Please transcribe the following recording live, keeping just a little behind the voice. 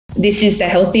this is the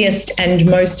healthiest and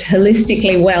most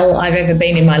holistically well I've ever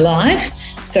been in my life.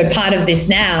 So part of this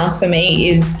now for me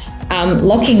is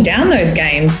locking down those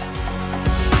gains.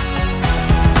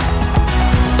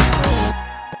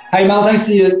 Hey Mel, thanks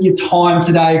for your time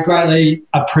today. Greatly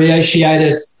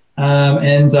appreciated,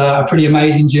 and a pretty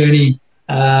amazing journey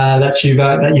that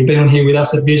you've been on here with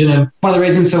us at Vision. And one of the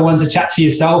reasons for wanting to chat to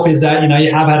yourself is that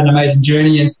you have had an amazing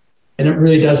journey, and it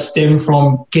really does stem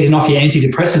from getting off your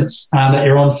antidepressants that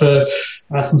you're on for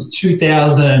since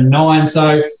 2009.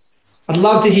 So I'd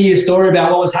love to hear your story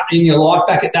about what was happening in your life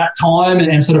back at that time,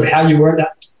 and sort of how you were at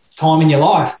that time in your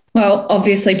life. Well,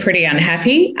 obviously pretty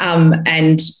unhappy,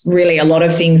 and really a lot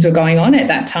of things were going on at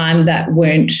that time that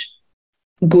weren't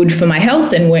good for my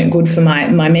health and weren't good for my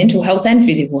mental health and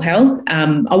physical health.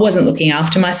 I wasn't looking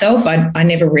after myself. I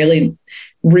never really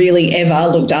ever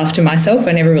looked after myself.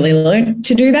 I never really learned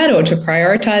to do that or to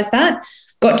prioritize that.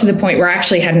 Got to the point where I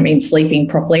actually hadn't been sleeping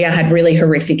properly. I had really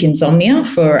horrific insomnia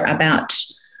for about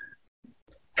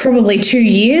probably 2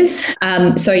 years.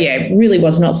 Really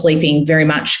was not sleeping very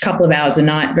much, a couple of hours a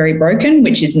night, very broken,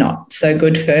 which is not so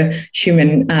good for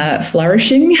human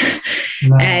flourishing.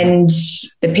 No. And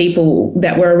the people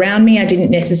that were around me, I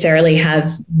didn't necessarily have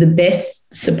the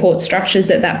best support structures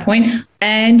at that point.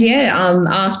 And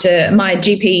after my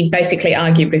GP basically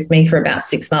argued with me for about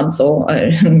 6 months, or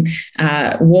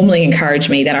warmly encouraged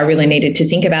me that I really needed to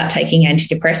think about taking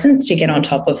antidepressants to get on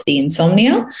top of the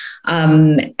insomnia.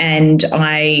 And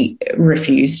I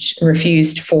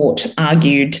refused, fought,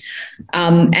 argued.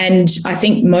 And I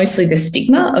think mostly the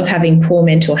stigma of having poor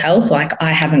mental health, like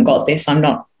I haven't got this, I'm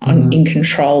not in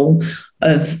control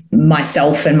of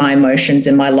myself and my emotions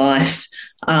in my life.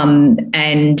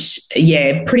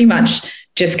 Pretty much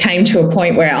just came to a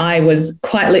point where I was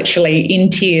quite literally in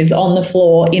tears on the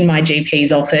floor in my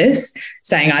GP's office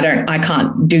saying, I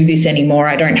can't do this anymore.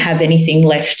 I don't have anything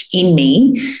left in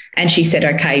me. And she said,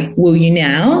 okay, will you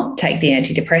now take the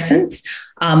antidepressants?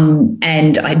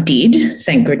 And I did,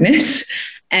 thank goodness.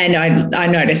 And I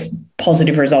noticed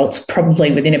positive results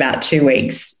probably within about 2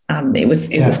 weeks. It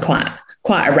was quite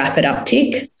a rapid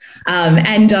uptick.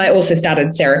 And I also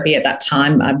started therapy at that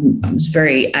time. I was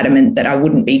very adamant that I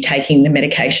wouldn't be taking the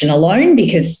medication alone,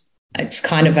 because it's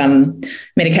kind of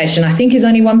medication, I think, is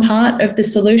only one part of the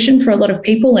solution for a lot of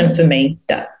people. And for me,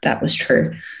 that was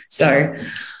true. So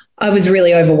I was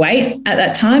really overweight at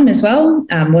that time as well.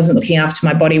 Wasn't looking after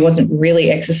my body, wasn't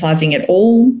really exercising at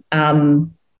all.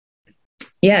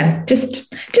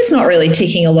 Just not really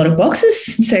ticking a lot of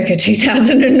boxes circa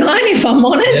 2009, if I'm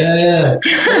honest. Yeah.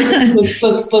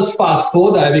 Let's fast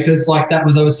forward though, because that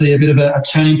was obviously a bit of a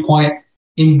turning point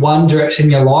in one direction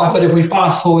in your life. But if we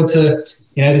fast forward to,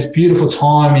 this beautiful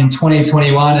time in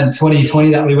 2021 and 2020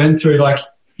 that we went through,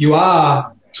 you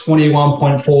are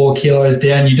 21.4 kilos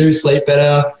down, you do sleep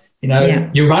better,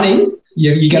 you're running,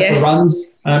 you get the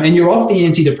runs, and you're off the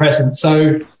antidepressant.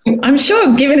 So I'm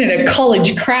sure giving it a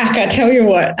college crack, I tell you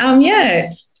what,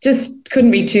 just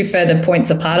couldn't be two further points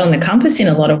apart on the compass in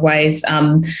a lot of ways.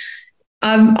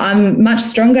 I'm much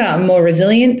stronger, I'm more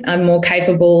resilient, I'm more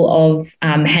capable of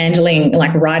handling,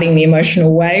 riding the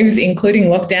emotional waves, including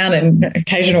lockdown and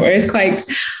occasional earthquakes.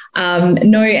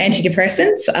 No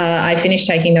antidepressants. I finished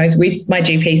taking those with my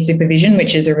GP supervision,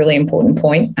 which is a really important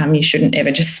point. You shouldn't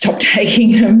ever just stop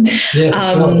taking them. Yeah,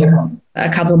 sure, a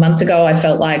couple of months ago, I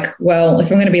felt like, well, if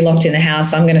I'm going to be locked in the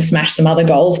house, I'm going to smash some other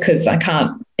goals, because I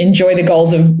can't enjoy the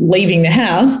goals of leaving the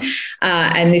house.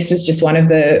 And this was just one of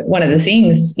the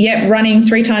things. Yep, running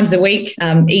 3 times a week,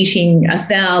 eating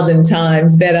 1,000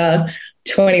 times better,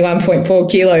 21.4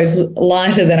 kilos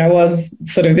lighter than I was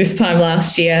sort of this time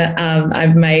last year.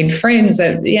 I've made friends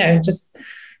that, just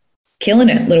killing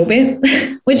it a little bit,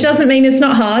 which doesn't mean it's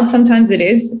not hard. Sometimes it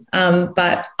is,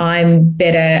 but I'm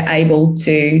better able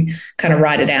to kind of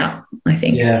ride it out, I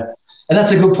think. Yeah, and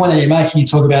that's a good point that you're making. You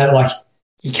talk about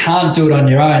you can't do it on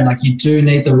your own. You do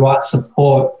need the right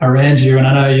support around you. And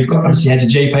I know you've got, obviously, you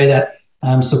had your GP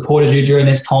that supported you during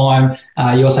this time.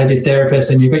 You also did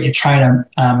therapists, and you've got your trainer,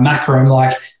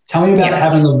 Macram. Tell me about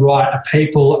having the right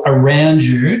people around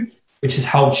you, which has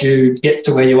helped you get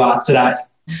to where you are today.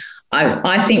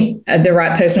 I think the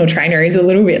right personal trainer is a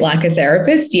little bit like a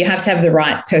therapist. You have to have the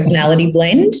right personality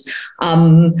blend.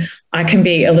 I can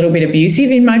be a little bit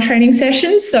abusive in my training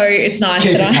sessions, so it's nice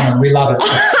we love it.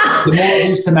 The more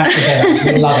abuse, the match, the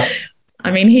better. We love it.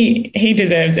 I mean, he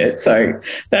deserves it, so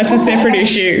that's a separate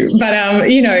issue. But,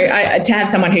 to have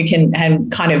someone who can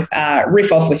kind of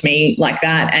riff off with me like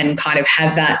that, and kind of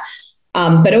have that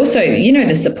But also,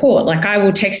 the support. Like I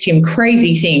will text him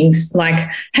crazy things like,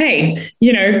 hey,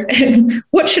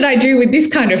 what should I do with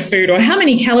this kind of food? Or how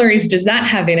many calories does that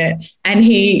have in it? And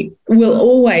he's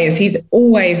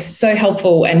always so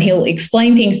helpful, and he'll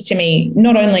explain things to me,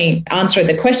 not only answer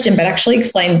the question, but actually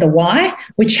explain the why,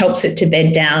 which helps it to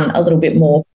bed down a little bit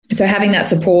more. So having that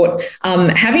support,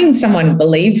 having someone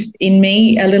believe in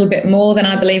me a little bit more than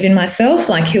I believe in myself,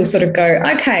 like he'll sort of go,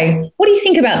 okay, what do you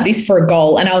think about this for a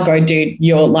goal? And I'll go, dude,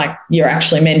 you're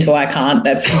actually mental. I can't.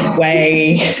 That's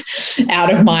way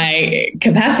out of my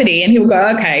capacity. And he'll go,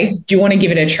 okay, do you want to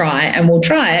give it a try? And we'll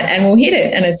try it and we'll hit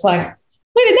it. And it's like,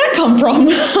 where did that come from?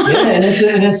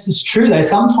 Yeah, and it's true though.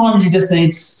 Sometimes you just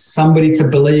need somebody to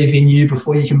believe in you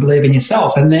before you can believe in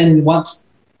yourself. And then once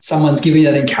someone's giving you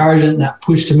that encouragement and that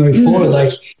push to move forward,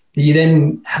 like you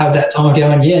then have that time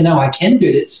going, yeah, no, I can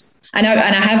do this. I know,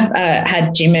 and I have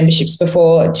had gym memberships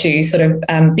before to sort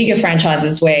of bigger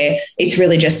franchises where it's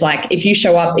really just like, if you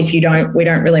show up, if you don't, we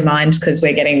don't really mind because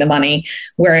we're getting the money.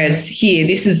 Whereas here,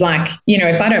 this is like,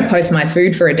 if I don't post my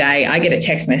food for a day, I get a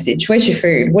text message. Where's your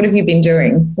food? What have you been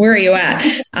doing? Where are you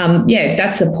at?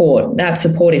 That support. That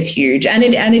support is huge. And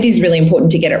it is really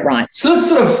important to get it right. So let's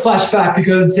sort of flash back,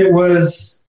 because it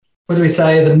was, what do we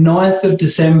say, the 9th of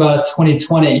December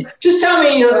 2020. Just tell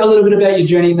me a little bit about your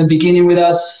journey in the beginning with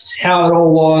us, how it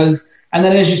all was, and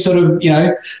then as you sort of,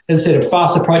 as I said,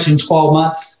 fast approaching 12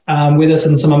 months with us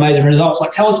and some amazing results.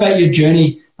 Like, tell us about your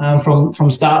journey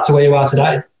from start to where you are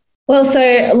today. Well,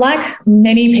 so like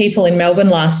many people in Melbourne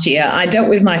last year, I dealt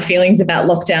with my feelings about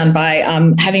lockdown by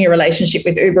having a relationship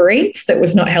with Uber Eats that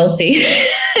was not healthy.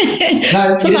 No, you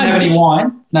didn't have any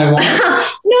wine? No wine?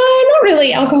 No, not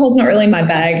really. Alcohol's not really my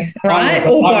bag, right?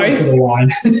 Or both. For the wine.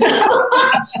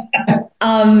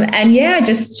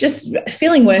 Just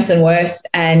feeling worse and worse,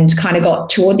 and kind of got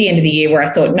toward the end of the year where I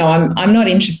thought, no, I'm not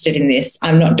interested in this.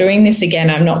 I'm not doing this again.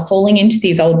 I'm not falling into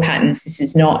these old patterns.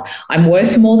 I'm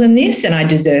worth more than this, and I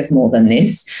deserve more than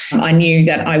this. I knew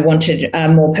that I wanted a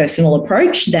more personal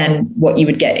approach than what you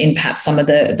would get in perhaps some of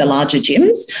the larger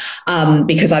gyms,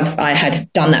 because I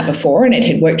had done that before and it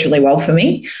had worked really well for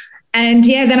me. And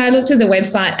then I looked at the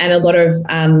website, and a lot of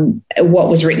what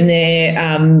was written there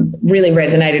really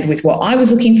resonated with what I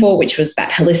was looking for, which was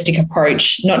that holistic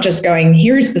approach, not just going,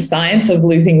 here is the science of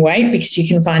losing weight, because you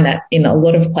can find that in a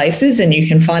lot of places, and you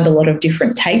can find a lot of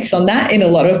different takes on that in a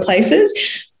lot of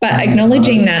places, but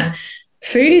acknowledging that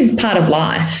food is part of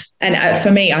life. And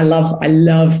for me, I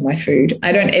love my food.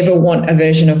 I don't ever want a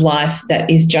version of life that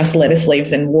is just lettuce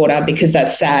leaves and water, because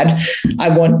that's sad. I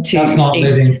want to. That's not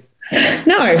living.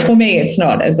 No, for me, it's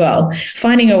not as well.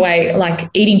 Finding a way, like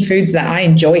eating foods that I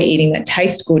enjoy eating, that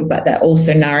taste good, but that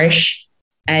also nourish.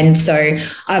 And so,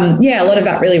 a lot of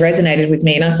that really resonated with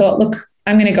me. And I thought, look,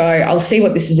 I'm going to go, I'll see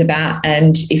what this is about.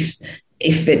 And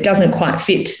if it doesn't quite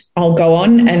fit, I'll go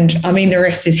on. And I mean, the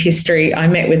rest is history. I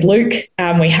met with Luke.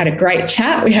 We had a great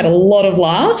chat. We had a lot of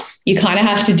laughs. You kind of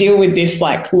have to deal with this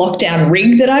like lockdown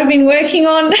rig that I've been working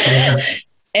on. Yeah.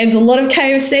 There's a lot of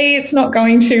KFC. It's not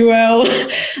going too well.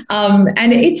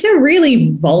 And it's a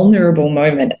really vulnerable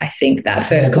moment, I think, that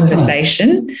first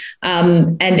conversation.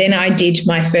 And then I did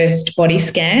my first body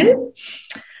scan.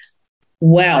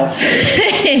 Well,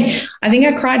 I think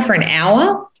I cried for an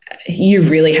hour. You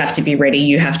really have to be ready.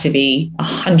 You have to be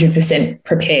 100%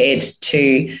 prepared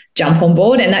to jump on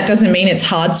board. And that doesn't mean it's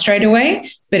hard straight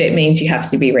away, but it means you have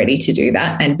to be ready to do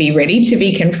that and be ready to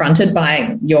be confronted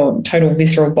by your total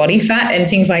visceral body fat and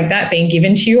things like that being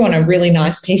given to you on a really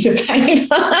nice piece of paper.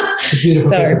 It's a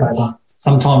beautiful piece of paper.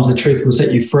 Sometimes the truth will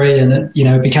set you free, and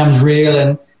it becomes real.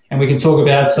 And we can talk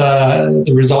about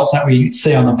the results that we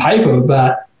see on the paper,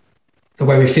 but the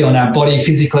way we feel in our body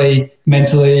physically,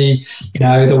 mentally,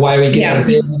 the way we get out of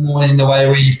bed in the morning, the way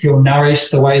we feel nourished,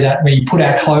 the way that we put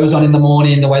our clothes on in the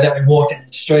morning, the way that we walk down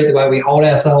the street, the way we hold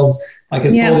ourselves, like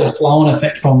it's all the flow-on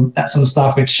effect from that sort of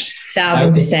stuff, which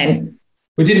 1,000%.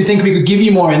 We didn't think we could give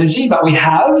you more energy, but we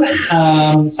have.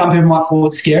 Some people might call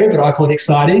it scary, but I call it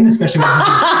exciting, especially when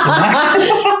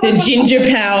the ginger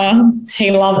power. He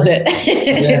loves it.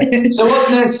 Yeah. So what's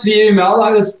next for you, Mel?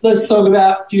 Like, let's talk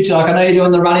about future. Like, I know you're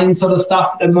doing the running sort of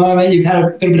stuff at the moment. You've had a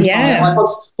bit of fun. Like,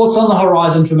 what's on the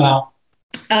horizon for Mel?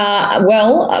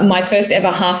 My first ever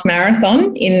half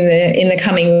marathon in the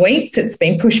coming weeks. It's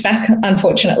been pushed back,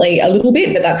 unfortunately, a little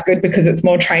bit, but that's good because it's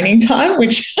more training time,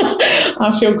 which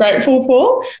I feel grateful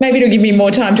for. Maybe it'll give me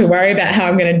more time to worry about how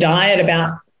I'm going to die at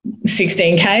about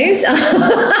 16 Ks.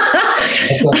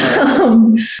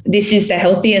 This is the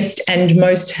healthiest and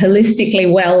most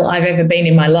holistically well I've ever been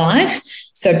in my life.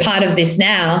 So part of this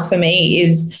now for me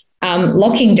is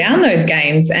locking down those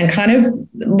gains and kind of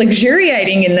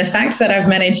luxuriating in the fact that I've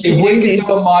managed to do this. If we could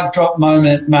do a mic drop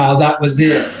moment, Mel, that was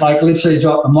it. Like literally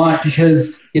drop the mic,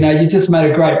 because, you know, you just made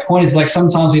a great point. It's like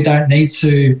sometimes we don't need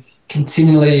to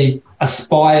continually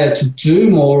aspire to do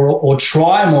more or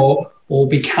try more or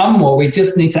become more. We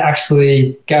just need to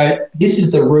actually go, this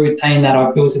is the routine that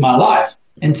I've built in my life.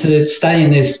 And to stay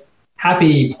in this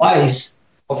happy place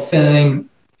of feeling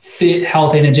fit,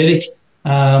 healthy, energetic,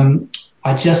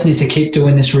 I just need to keep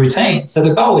doing this routine. So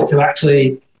the goal is to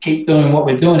actually keep doing what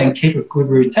we're doing and keep a good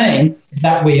routine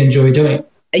that we enjoy doing.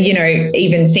 You know,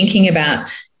 even thinking about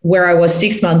where I was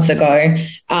 6 months ago,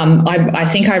 I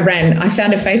think I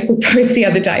found a Facebook post the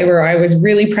other day where I was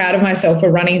really proud of myself for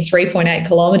running 3.8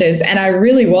 kilometers. And I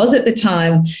really was at the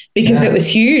time, because it was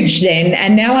huge then.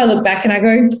 And now I look back and I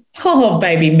go, oh,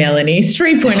 baby Melanie,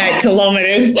 3.8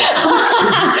 kilometers.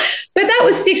 But that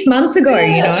was 6 months ago,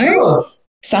 you know. Sure.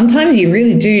 Sometimes you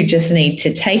really do just need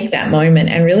to take that moment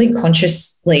and really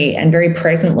consciously and very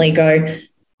presently go,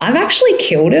 I've actually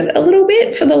killed it a little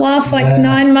bit for the last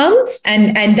 9 months.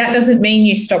 And that doesn't mean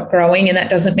you stop growing, and that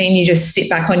doesn't mean you just sit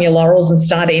back on your laurels and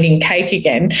start eating cake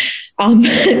again.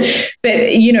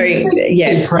 But, you know,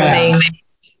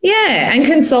 and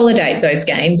consolidate those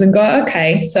gains and go,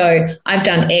 okay, so I've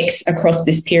done X across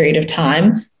this period of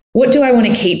time. What do I want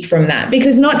to keep from that?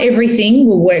 Because not everything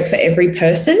will work for every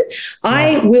person.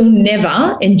 I will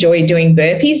never enjoy doing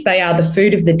burpees. They are the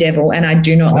food of the devil, and I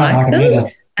do not like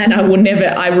them. And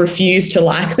I refuse to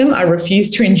like them. I refuse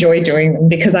to enjoy doing them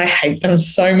because I hate them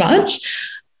so much.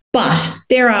 But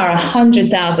there are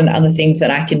 100,000 other things that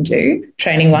I can do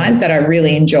training-wise that I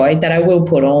really enjoy, that I will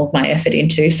put all of my effort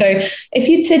into. So if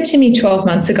you'd said to me 12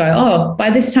 months ago, oh, by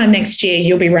this time next year,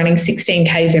 you'll be running 16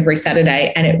 Ks every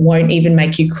Saturday and it won't even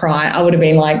make you cry, I would have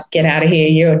been like, get out of here,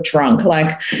 you're drunk.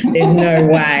 Like, there's no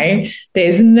way.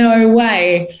 There's no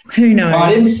way. Who knows? All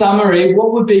right, in summary,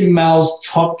 what would be Mel's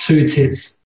top 2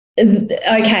 tips?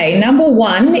 Okay, number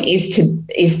 1 is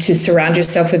to surround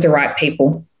yourself with the right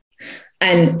people.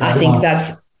 And I think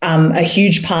that's a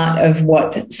huge part of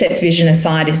what sets vision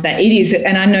aside, is that it is,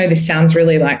 and I know this sounds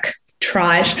really like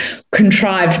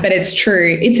contrived, but it's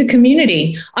true. It's a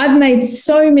community. I've made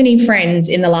so many friends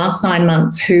in the last 9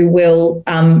 months who will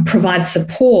provide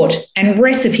support and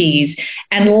recipes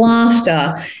and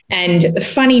laughter and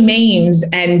funny memes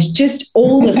and just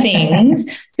all the things.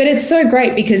 But it's so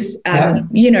great because,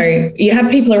 you know, you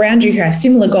have people around you who have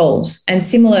similar goals and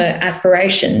similar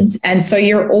aspirations. And so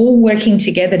you're all working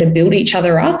together to build each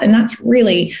other up. And that's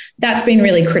been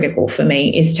really critical for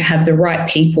me, is to have the right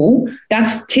people.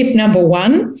 That's tip number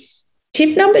 1.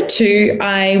 Tip number 2,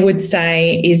 I would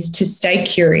say, is to stay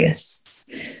curious.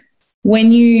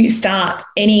 When you start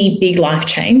any big life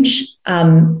change,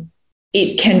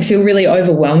 it can feel really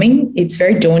overwhelming. It's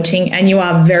very daunting, and you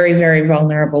are very, very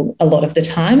vulnerable a lot of the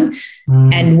time.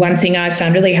 And one thing I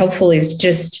found really helpful is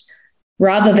just,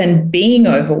 rather than being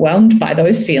overwhelmed by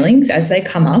those feelings as they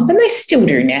come up, and they still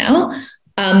do now,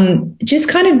 just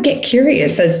kind of get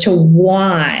curious as to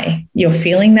why you're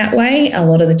feeling that way. A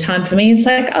lot of the time for me, it's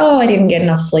like, oh, I didn't get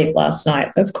enough sleep last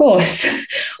night, of course,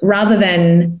 rather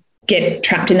than get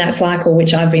trapped in that cycle,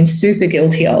 which I've been super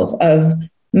guilty of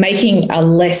making a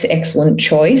less excellent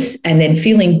choice and then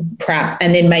feeling crap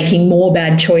and then making more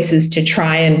bad choices to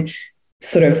try and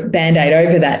sort of band-aid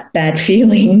over that bad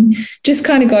feeling. Just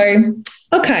kind of go,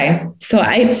 okay, so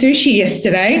I ate sushi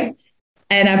yesterday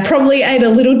and I probably ate a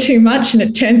little too much, and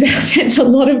it turns out there's a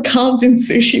lot of carbs in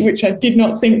sushi, which I did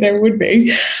not think there would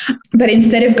be. But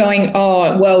instead of going,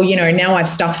 oh, well, you know, now I've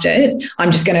stuffed it,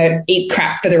 I'm just going to eat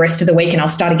crap for the rest of the week and I'll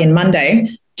start again Monday.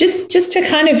 Just to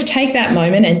kind of take that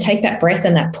moment and take that breath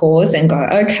and that pause and go,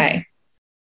 okay,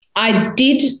 I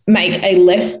did make a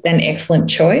less than excellent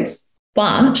choice,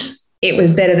 but it was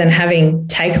better than having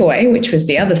takeaway, which was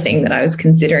the other thing that I was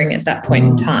considering at that point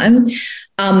in time.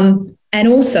 And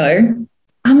also,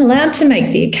 I'm allowed to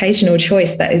make the occasional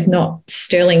choice that is not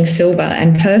sterling silver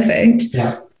and perfect,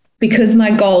 because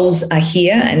my goals are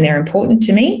here and they're important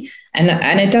to me,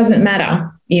 and it doesn't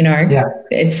matter, you know.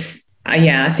 It's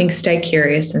I think stay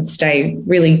curious and stay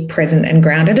really present and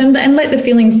grounded, and let the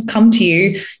feelings come to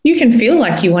you. You can feel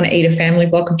like you want to eat a family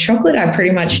block of chocolate. I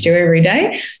pretty much do every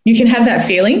day. You can have that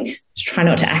feeling. Just try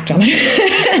not to act on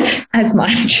it as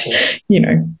much, you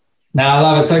know. No, I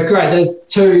love it. So great. There's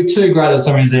two great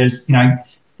summaries. There's, you know,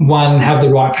 one, have the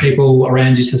right people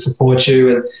around you to support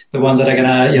you, and the ones that are going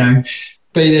to, you know,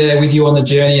 be there with you on the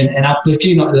journey and uplift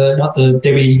you, not the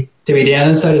Debbie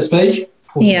Downers, so to speak.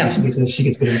 She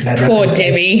gets a bit of a bad rap.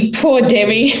 Poor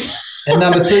Debbie. And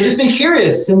number 2, just be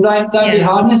curious and don't be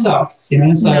hard on yourself, you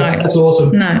know. So that's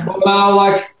awesome. No. Well, Mel,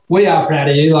 like, we are proud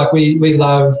of you. Like, we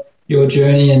love your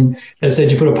journey. And as I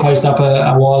said, you put a post up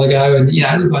a while ago, and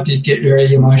I did get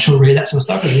very emotional read that sort of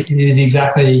stuff, because it is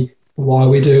exactly why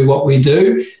we do what we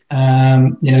do.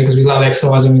 Because we love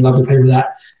exercise and we love the people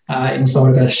that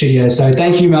inside of our studio. So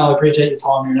thank you, Mel. I appreciate your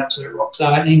time. You're an absolute rock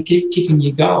star, and keep kicking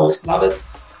your goals. Love it.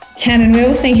 Can and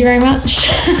will. Thank you very much.